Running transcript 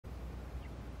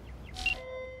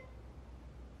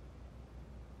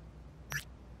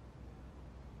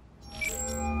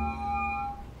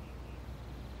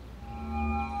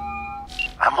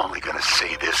I'm only gonna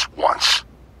say this once.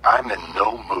 I'm in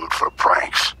no mood for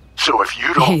pranks. So if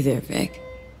you don't... Hey there, Vic.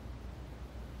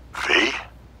 V?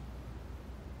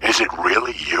 Is it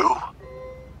really you?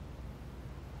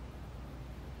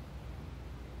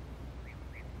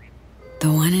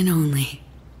 The one and only.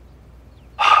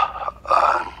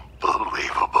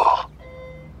 Unbelievable.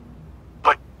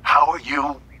 But how are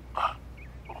you...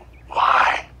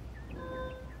 Why?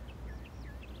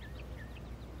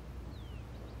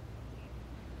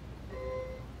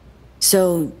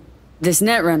 So, this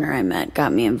netrunner I met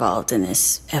got me involved in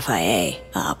this FIA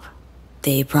op.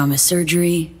 They promised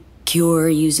surgery, cure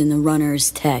using the runner's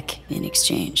tech in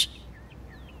exchange.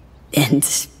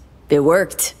 And it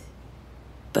worked.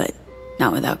 But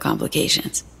not without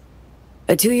complications.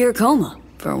 A 2-year coma,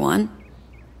 for one.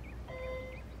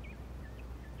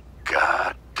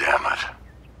 God damn it.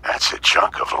 That's a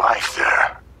chunk of life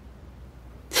there.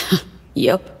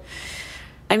 Yup.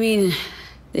 I mean,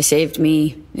 they saved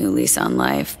me, new lease on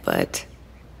life, but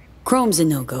chrome's a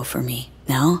no-go for me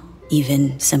now,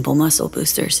 even simple muscle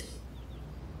boosters.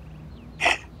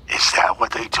 Is that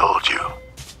what they told you?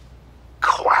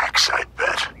 Quacks, I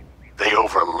bet. They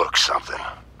overlook something.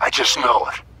 I just know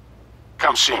it.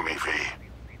 Come see me, V.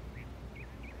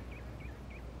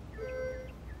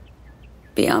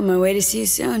 Be on my way to see you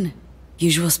soon.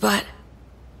 Usual spot.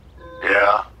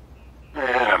 Yeah? In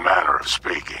a manner of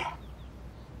speaking.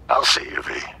 I'll see you,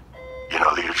 V. You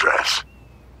know the address.